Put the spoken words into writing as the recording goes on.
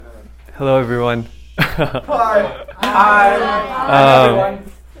Hello, everyone. Hi.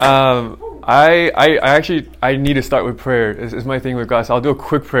 I need to start with prayer. This is my thing with God, so I'll do a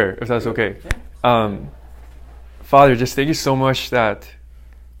quick prayer if that's okay. Father, just thank you so much that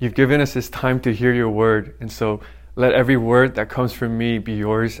you've given us this time to hear your word, and so let every word that comes from me be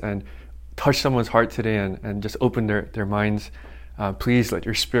yours and touch someone's heart today and just open their minds. Please let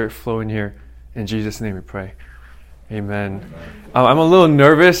your spirit flow in here. In Jesus' name we pray. Amen. I'm a little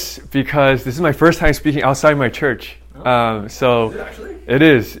nervous because this is my first time speaking outside my church. So it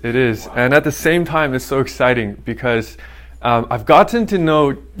is. And at the same time, it's so exciting because I've gotten to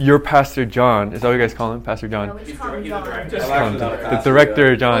know your Pastor John. Is that what you guys call him? Pastor John? No, we just call him John. The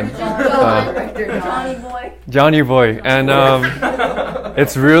director, John. Johnny boy. Johnny boy. And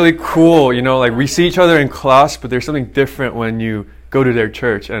it's really cool, like we see each other in class, but there's something different when you go to their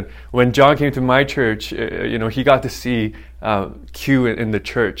church. And when John came to my church, he got to see Kyu in the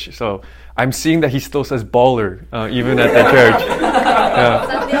church. So I'm seeing that he still says baller even at the church.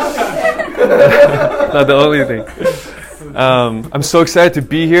 Not the only thing. I'm so excited to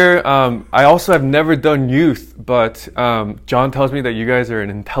be here. I also have never done youth, but John tells me that you guys are an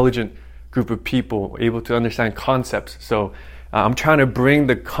intelligent group of people able to understand concepts. So I'm trying to bring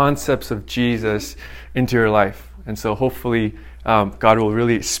the concepts of Jesus into your life. And so hopefully God will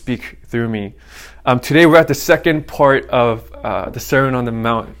really speak through me. Today we're at the second part of the Sermon on the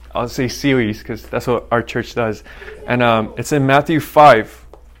Mount. I'll say series because that's what our church does. And it's in Matthew 5.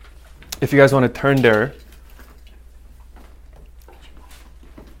 If you guys want to turn there.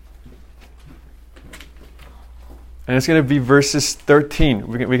 And it's going to be verses 13.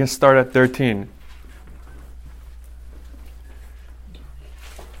 We can start at 13.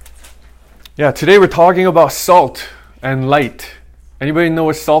 Yeah, today we're talking about salt and light. Anybody know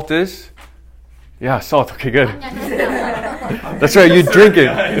what salt is? Yeah, salt. Okay, good. That's right, you drink it.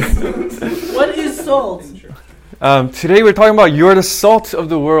 What is salt? Today we're talking about you're the salt of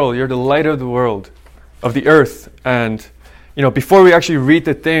the world. You're the light of the world, of the earth. And, before we actually read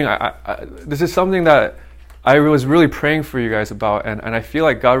the thing, this is something that I was really praying for you guys about. And I feel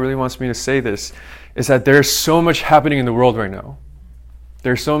like God really wants me to say this, is that there's so much happening in the world right now.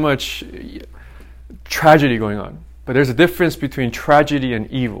 There's so much tragedy going on. But there's a difference between tragedy and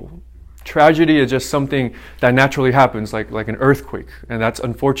evil. Tragedy is just something that naturally happens, like an earthquake. And that's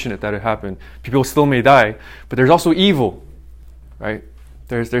unfortunate that it happened. People still may die. But there's also evil, right?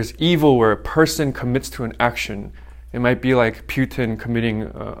 There's evil where a person commits to an action. It might be like Putin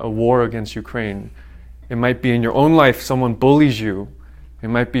committing a war against Ukraine. It might be in your own life, someone bullies you. It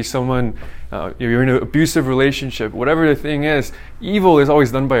might be someone, you're in an abusive relationship. Whatever the thing is, evil is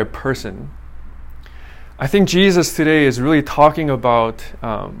always done by a person. I think Jesus today is really talking about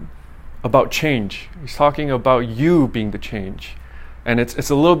change. He's talking about you being the change. And it's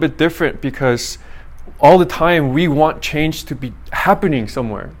a little bit different because all the time we want change to be happening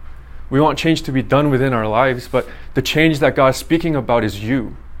somewhere. We want change to be done within our lives, but the change that God's speaking about is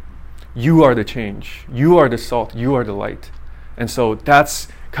you. You are the change. You are the salt. You are the light. And so that's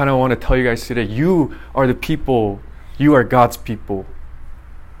kind of what I want to tell you guys today. You are the people. You are God's people.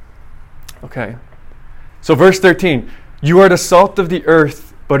 Okay. So verse 13. You are the salt of the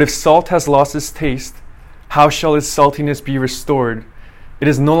earth, but if salt has lost its taste, how shall its saltiness be restored? It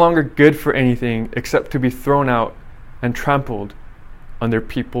is no longer good for anything except to be thrown out and trampled under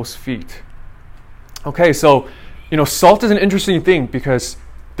people's feet. Okay, so, salt is an interesting thing because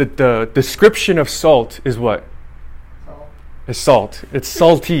the description of salt is what? It's salt. It's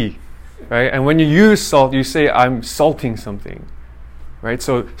salty, right? And when you use salt, you say, I'm salting something, right?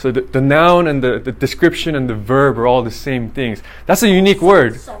 So the noun and the description and the verb are all the same things. That's a unique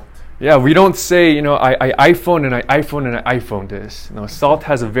word. Salt. Yeah, we don't say, I iPhone and I iPhone and I iPhone this. No, salt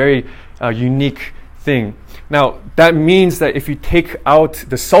has a very unique thing. Now, that means that if you take out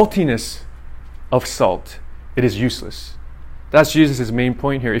the saltiness of salt, it is useless. That's Jesus' main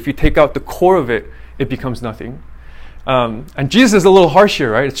point here. If you take out the core of it, it becomes nothing. And Jesus is a little harsh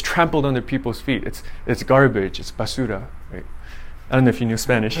here, right? It's trampled under people's feet. It's garbage. It's basura, right? I don't know if you knew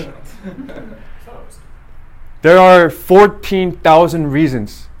Spanish. There are 14,000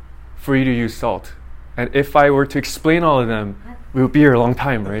 reasons for you to use salt. And if I were to explain all of them, we would be here a long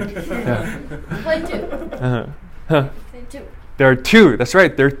time, right? Yeah. Play two. Say two. There are two. That's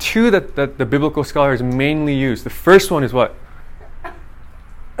right. There are two that the biblical scholars mainly use. The first one is what?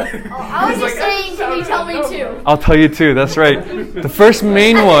 I was just saying, can you tell me two? I'll tell you two. That's right. The first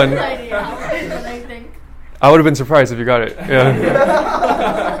main one. I would have been surprised if you got it.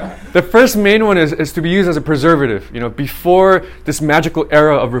 Yeah. The first main one is to be used as a preservative. Before this magical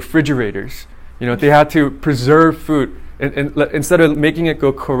era of refrigerators, they had to preserve food. Instead of making it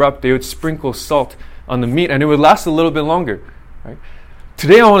go corrupt, they would sprinkle salt on the meat, and it would last a little bit longer. Right?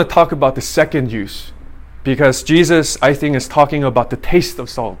 Today I want to talk about the second use, because Jesus, I think, is talking about the taste of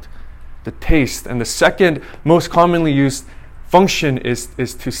salt. The taste. And the second most commonly used function is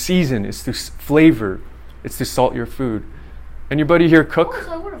to season, is to flavor, it's to salt your food. Anybody here cook? Oh,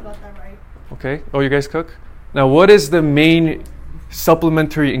 so I would have got that right. Okay. Oh, you guys cook? Now, what is the main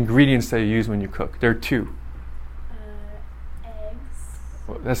supplementary ingredients that you use when you cook? There are two. Eggs.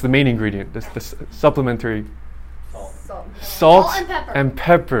 Well, that's the main ingredient. That's the supplementary. Salt. Salt and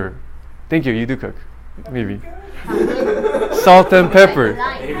pepper. Thank you. You do cook. Maybe. Salt and pepper.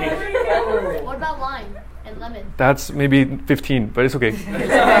 Lime. What about lime and lemon? That's maybe 15, but it's okay.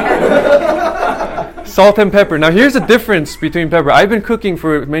 Salt and pepper. Now, here's the difference between pepper. I've been cooking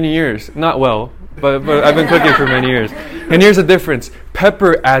for many years. Not well, but I've been cooking for many years. And here's the difference.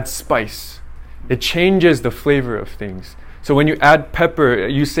 Pepper adds spice. It changes the flavor of things. So when you add pepper,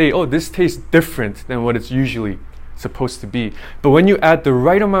 you say, oh, this tastes different than what it's usually supposed to be. But when you add the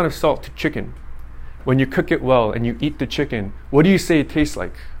right amount of salt to chicken, when you cook it well and you eat the chicken, what do you say it tastes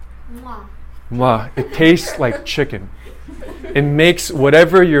like? Mwah. Mwah. It tastes like chicken. It makes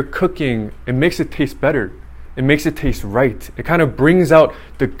whatever you're cooking, it makes it taste better. It makes it taste right. It kind of brings out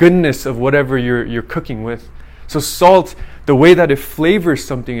the goodness of whatever you're cooking with. So salt, the way that it flavors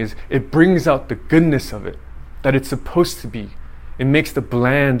something is it brings out the goodness of it, that it's supposed to be. It makes the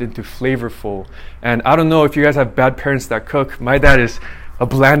bland into flavorful. And I don't know if you guys have bad parents that cook. My dad is a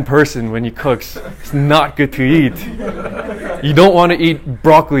bland person when he cooks. It's not good to eat. You don't want to eat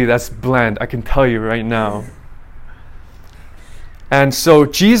broccoli that's bland, I can tell you right now. And so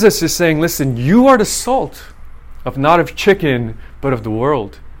Jesus is saying, listen, you are the salt of not of chicken, but of the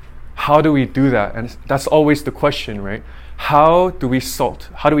world. How do we do that? And that's always the question, right? How do we salt?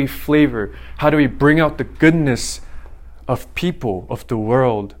 How do we flavor? How do we bring out the goodness of people, of the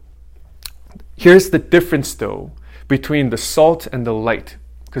world? Here's the difference, though, between the salt and the light,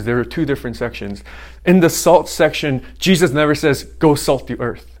 because there are two different sections. In the salt section, Jesus never says, go salt the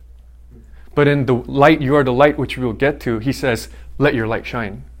earth. But in the light, you are the light, which we will get to, he says, let your light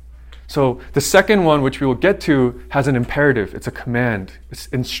shine. So the second one, which we will get to, has an imperative. It's a command. It's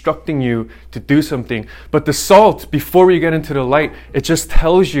instructing you to do something. But the salt, before we get into the light, it just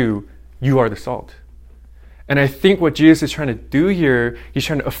tells you, you are the salt. And I think what Jesus is trying to do here, he's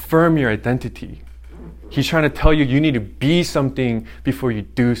trying to affirm your identity. He's trying to tell you, you need to be something before you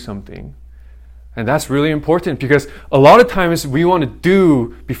do something. And that's really important, because a lot of times we want to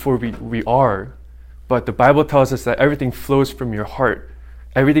do before we are. But the Bible tells us that everything flows from your heart.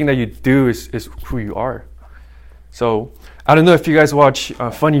 Everything that you do is who you are. So I don't know if you guys watch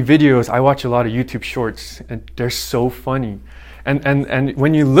funny videos. I watch a lot of YouTube shorts, and they're so funny. And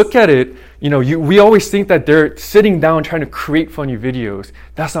when you look at it, we always think that they're sitting down trying to create funny videos.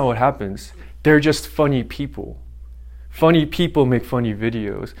 That's not what happens. They're just funny people. Funny people make funny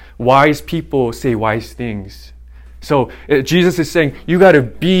videos. Wise people say wise things. So Jesus is saying, you got to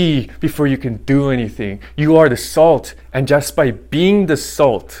be before you can do anything. You are the salt. And just by being the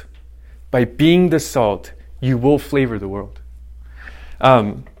salt, you will flavor the world.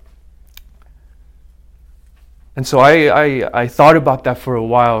 And so I thought about that for a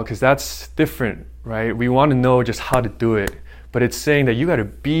while, because that's different, right? We want to know just how to do it. But it's saying that you got to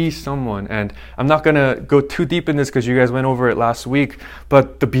be someone. And I'm not going to go too deep in this because you guys went over it last week.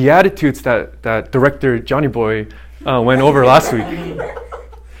 But the Beatitudes that director Johnny Boy went over last week,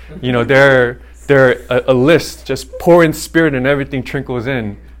 they're a list, just poor in spirit and everything trickles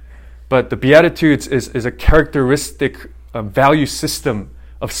in. But the Beatitudes is a characteristic value system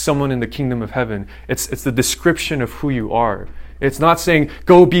of someone in the kingdom of heaven. It's the description of who you are. It's not saying,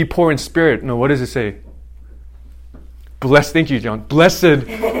 go be poor in spirit. No, what does it say? Blessed, thank you, John. Blessed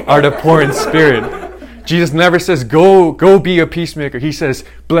are the poor in spirit. Jesus never says, go be a peacemaker. He says,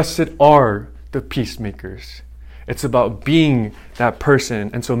 blessed are the peacemakers. It's about being that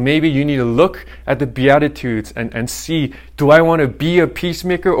person. And so maybe you need to look at the Beatitudes and see, do I want to be a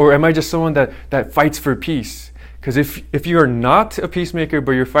peacemaker, or am I just someone that fights for peace? Because if you are not a peacemaker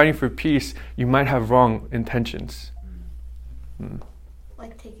but you're fighting for peace, you might have wrong intentions.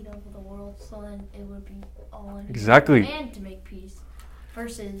 Like taking over the world, so then it would be all in Exactly. and to make peace,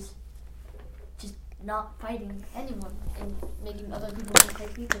 versus just not fighting anyone and making other people look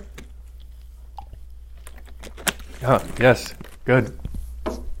like people. Yes, good.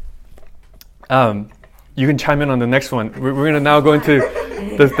 You can chime in on the next one. We're going to now go into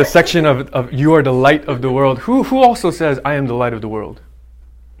the section of you are the light of the world. Who also says, I am the light of the world?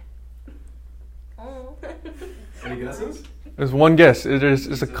 Any guesses? There's one guess.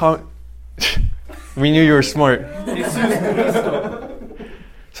 It's a comment. We knew you were smart.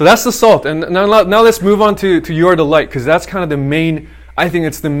 So that's the salt. And now let's move on to you are the light, because that's kind of the main, I think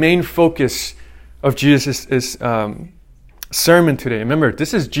it's the main focus of Jesus' sermon today. Remember,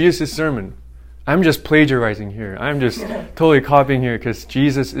 this is Jesus' sermon. I'm just plagiarizing here. I'm just totally copying here because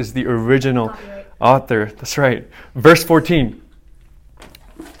Jesus is the original author. That's right. Verse 14.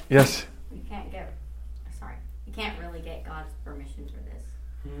 Yes? You can't really get God's permission for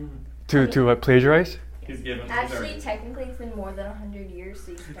this. To what, plagiarize? Actually, technically, it's been more than 100 years,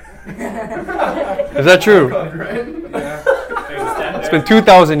 so you should Is that true? It's been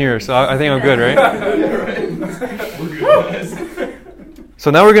 2,000 years, so I think I'm good, right? So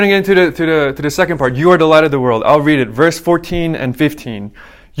now we're going to get into the second part. You are the light of the world. I'll read it. Verse 14 and 15.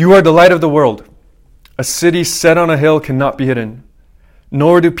 You are the light of the world. A city set on a hill cannot be hidden.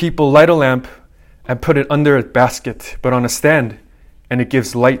 Nor do people light a lamp and put it under a basket, but on a stand, and it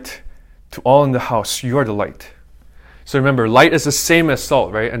gives light to all in the house. You are the light. So remember, light is the same as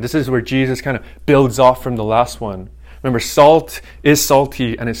salt, right? And this is where Jesus kind of builds off from the last one. Remember, salt is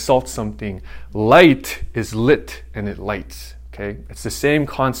salty and it salts something. Light is lit and it lights. Okay, it's the same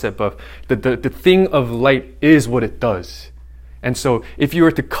concept of the thing of light is what it does. And so if you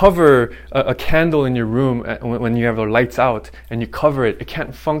were to cover a candle in your room when you have the lights out and you cover it, it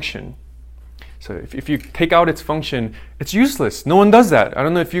can't function. So if you take out its function, it's useless. No one does that. I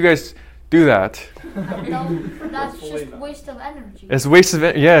don't know if you guys do that. No, that's just waste of energy. It's waste of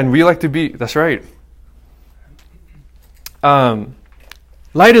energy. Yeah, and we like to be, that's right.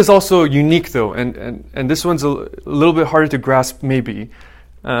 Light is also unique though, and this one's a little bit harder to grasp maybe.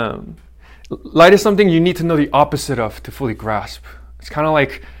 Light is something you need to know the opposite of to fully grasp. It's kind of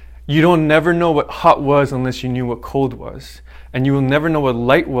like you don't never know what hot was unless you knew what cold was. And you will never know what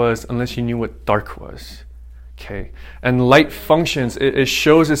light was unless you knew what dark was. Okay. And light functions, it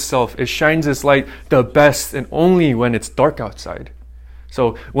shows itself, it shines its light the best and only when it's dark outside.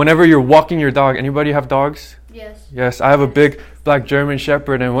 So whenever you're walking your dog, anybody have dogs? Yes. Yes, I have a big black German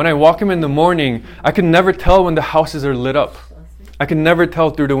Shepherd, and when I walk him in the morning, I can never tell when the houses are lit up. I can never tell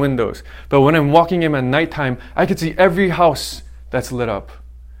through the windows. But when I'm walking him at nighttime, I can see every house that's lit up.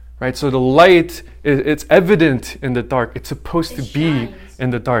 Right? So the light, it's evident in the dark. It's supposed to be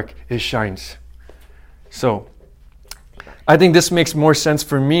in the dark. It shines. So I think this makes more sense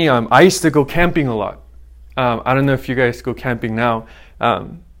for me. I used to go camping a lot. I don't know if you guys go camping now.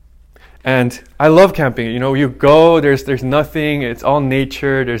 And I love camping. You know, you go, there's nothing, it's all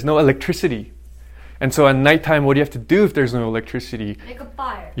nature, there's no electricity. And so at nighttime, what do you have to do if there's no electricity? Make a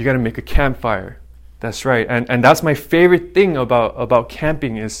fire. You got to make a campfire. That's right. And that's my favorite thing about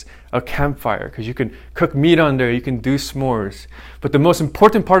camping is a campfire, because you can cook meat on there, you can do s'mores. But the most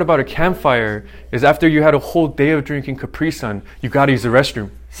important part about a campfire is after you had a whole day of drinking Capri Sun, you got to use the restroom.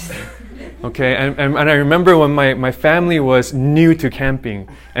 Okay, and I remember when my family was new to camping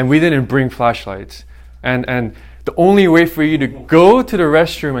and we didn't bring flashlights. And the only way for you to go to the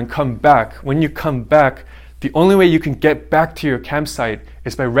restroom and come back, when you come back, the only way you can get back to your campsite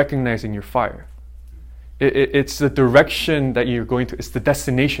is by recognizing your fire. It's the direction that you're going to, it's the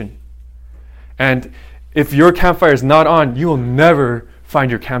destination. And if your campfire is not on, you will never find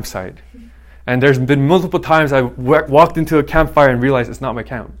your campsite. And there's been multiple times I walked into a campfire and realized it's not my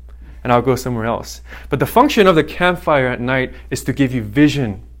camp. And I'll go somewhere else. But the function of the campfire at night is to give you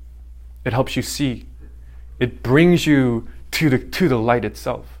vision. It helps you see. It brings you to the light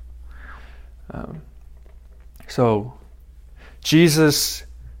itself. So Jesus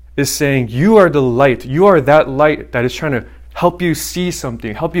is saying, you are the light. You are that light that is trying to help you see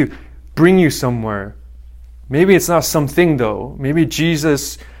something, help you bring you somewhere. Maybe it's not something though. Maybe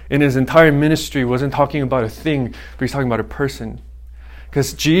Jesus in his entire ministry wasn't talking about a thing, but he's talking about a person.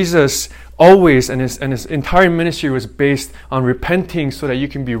 Because Jesus always, and his entire ministry was based on repenting so that you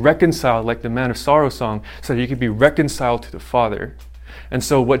can be reconciled, like the Man of Sorrow song, so that you can be reconciled to the Father. And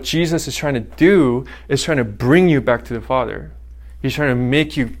so what Jesus is trying to do is trying to bring you back to the Father. He's trying to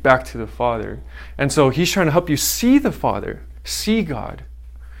make you back to the Father. And so he's trying to help you see the Father, see God.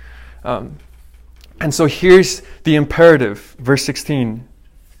 And so here's the imperative, verse 16.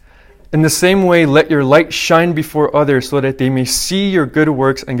 In the same way, let your light shine before others so that they may see your good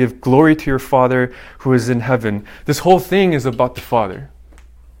works and give glory to your Father who is in heaven. This whole thing is about the Father.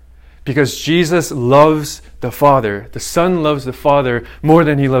 Because Jesus loves the Father. The Son loves the Father more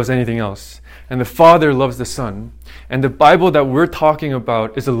than he loves anything else. And the Father loves the Son. And the Bible that we're talking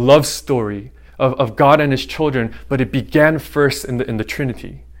about is a love story of God and his children, but it began first in the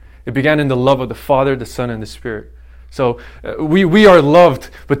Trinity. It began in the love of the Father, the Son, and the Spirit. So we are loved,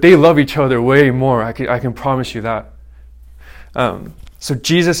 but they love each other way more. I can promise you that. So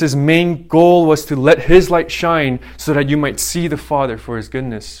Jesus' main goal was to let his light shine so that you might see the Father for his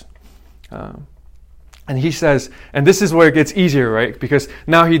goodness. And he says, and this is where it gets easier, right? Because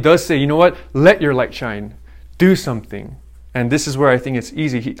now he does say, you know what? Let your light shine. Do something. And this is where I think it's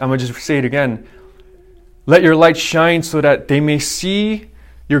easy. I'm going to just say it again. Let your light shine so that they may see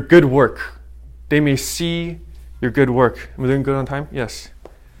your good work. They may see your good work. Am I doing good on time? Yes.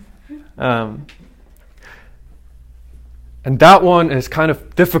 And that one is kind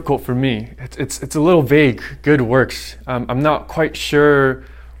of difficult for me. It's a little vague, good works. I'm not quite sure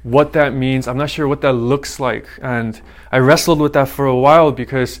what that means. I'm not sure what that looks like. And I wrestled with that for a while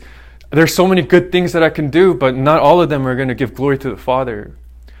because there's so many good things that I can do, but not all of them are going to give glory to the Father.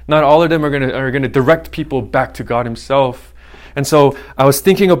 Not all of them are going to direct people back to God himself. And so I was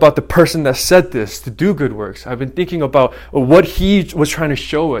thinking about the person that said this, to do good works. I've been thinking about what he was trying to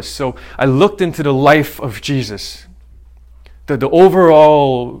show us. So I looked into the life of Jesus. The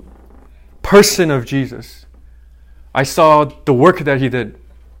overall person of Jesus. I saw the work that he did.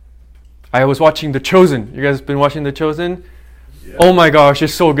 I was watching The Chosen. You guys been watching The Chosen? Yeah. Oh my gosh,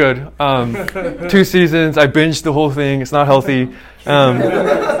 it's so good. 2 seasons. I binged the whole thing. It's not healthy.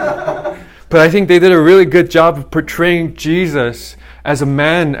 But I think they did a really good job of portraying Jesus as a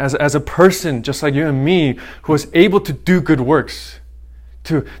man, as a person, just like you and me, who was able to do good works.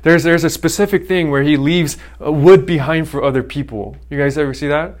 There's a specific thing where he leaves wood behind for other people. You guys ever see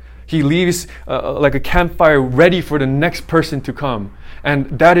that? He leaves like a campfire ready for the next person to come.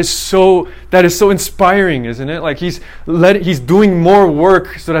 And that is so inspiring, isn't it? Like he's doing more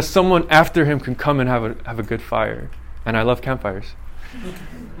work so that someone after him can come and have a good fire. And I love campfires.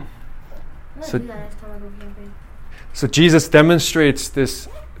 So Jesus demonstrates this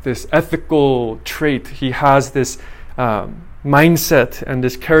ethical trait. He has this mindset and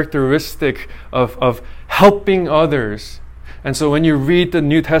this characteristic of helping others. And so when you read the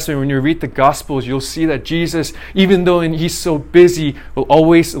New Testament, when you read the Gospels, you'll see that Jesus, even though he's so busy, will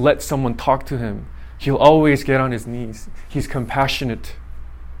always let someone talk to him. He'll always get on his knees. He's compassionate.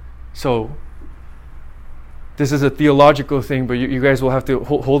 So this is a theological thing, but you guys will have to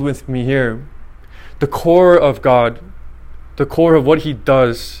hold with me here. The core of God, the core of what he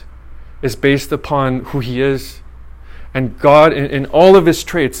does, is based upon who he is. And God, in all of his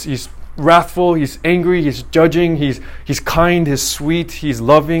traits, he's wrathful, he's angry, he's judging, he's kind, he's sweet, he's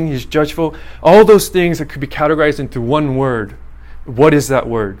loving, he's judgeful. All those things that could be categorized into one word. What is that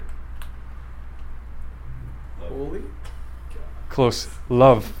word? Holy? Close.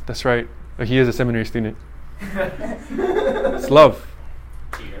 Love. That's right. He is a seminary student. It's love.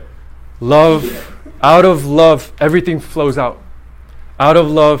 Love. Out of love, everything flows out. Out of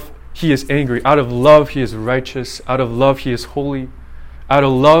love, he is angry. Out of love, he is righteous. Out of love, he is holy. Out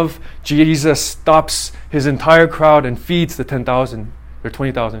of love, Jesus stops his entire crowd and feeds the 10,000 or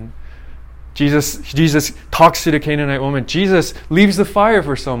 20,000. Jesus talks to the Canaanite woman. Jesus leaves the fire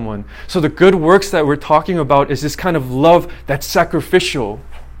for someone. So the good works that we're talking about is this kind of love that's sacrificial.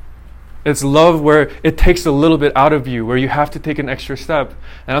 It's love where it takes a little bit out of you, where you have to take an extra step.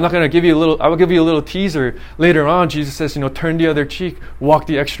 And I'm not going to give you I will give you a little teaser. Later on, Jesus says, turn the other cheek, walk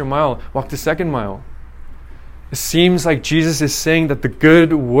the extra mile, walk the second mile. It seems like Jesus is saying that the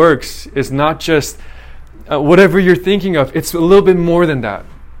good works is not just whatever you're thinking of. It's a little bit more than that.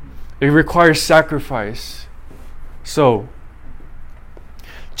 It requires sacrifice. So,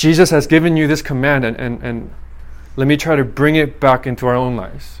 Jesus has given you this command, and let me try to bring it back into our own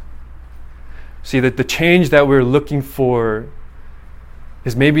lives. See, that the change that we're looking for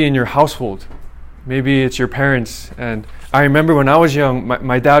is maybe in your household. Maybe it's your parents. And I remember when I was young,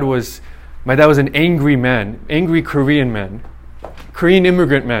 my dad was an angry man, angry Korean man. Korean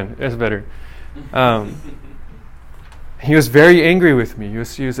immigrant man, that's better. He was very angry with me. He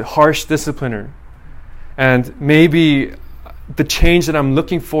was a harsh discipliner. And maybe the change that I'm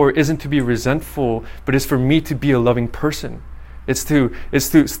looking for isn't to be resentful, but it's for me to be a loving person. It's to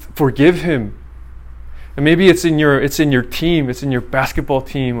forgive him. And maybe it's in your team, it's in your basketball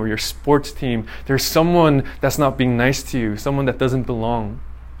team or your sports team. There's someone that's not being nice to you, someone that doesn't belong.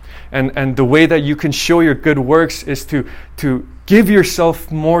 And the way that you can show your good works is to give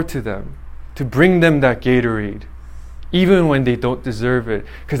yourself more to them, to bring them that Gatorade, even when they don't deserve it,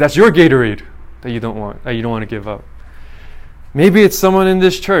 because that's your Gatorade that you don't want to give up. Maybe it's someone in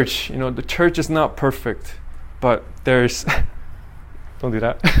this church. The church is not perfect, but there's don't do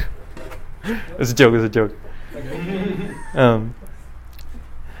that. It's a joke.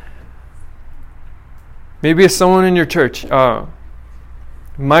 Maybe it's someone in your church.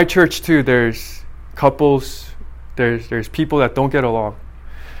 My church too, there's couples, there's people that don't get along.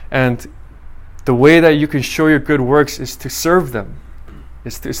 And the way that you can show your good works is to serve them.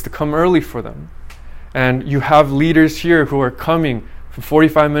 is to come early for them. And you have leaders here who are coming from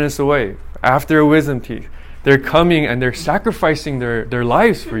 45 minutes away after a wisdom teeth. They're coming and they're sacrificing their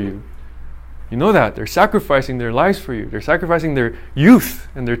lives for you. You know that. They're sacrificing their lives for you. They're sacrificing their youth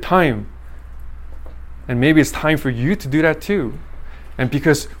and their time. And maybe it's time for you to do that too. And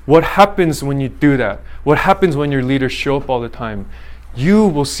because what happens when you do that? What happens when your leaders show up all the time? You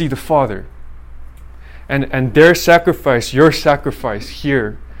will see the Father. And their sacrifice, your sacrifice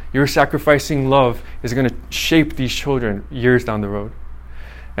here, your sacrificing love is going to shape these children years down the road.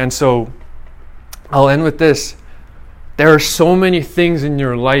 And so, I'll end with this. There are so many things in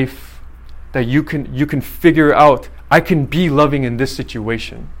your life that you can figure out. I can be loving in this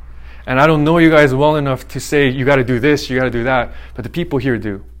situation. And I don't know you guys well enough to say you got to do this, you got to do that, but the people here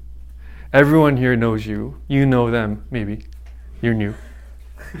do. Everyone here knows you. You know them, maybe. You're new.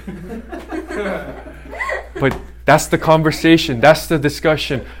 But that's the conversation. That's the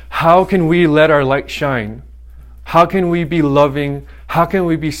discussion. How can we let our light shine? How can we be loving? How can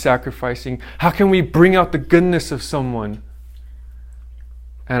we be sacrificing? How can we bring out the goodness of someone?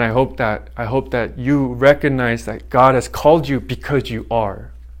 And I hope that you recognize that God has called you because you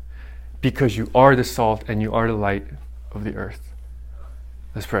are. Because you are the salt and you are the light of the earth.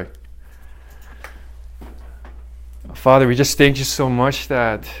 Let's pray. Father, we just thank you so much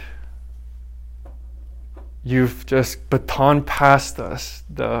that you've just baton passed us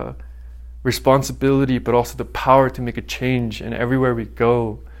the responsibility, but also the power to make a change in everywhere we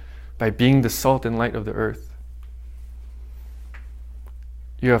go by being the salt and light of the earth.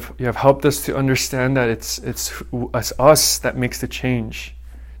 You have helped us to understand that it's us that makes the change,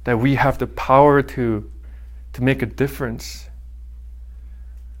 that we have the power to make a difference.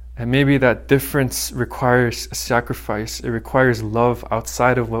 And maybe that difference requires a sacrifice. It requires love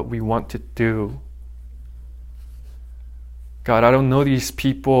outside of what we want to do. God, I don't know these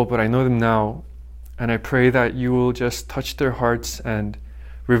people, but I know them now. And I pray that you will just touch their hearts and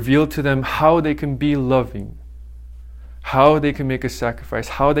reveal to them how they can be loving, how they can make a sacrifice,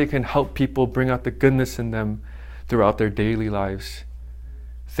 how they can help people bring out the goodness in them throughout their daily lives.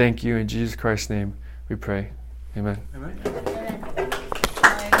 Thank you. In Jesus Christ's name we pray. Amen. Amen.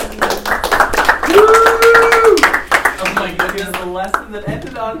 Oh my goodness, the lesson that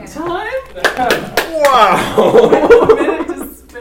ended on time? Wow!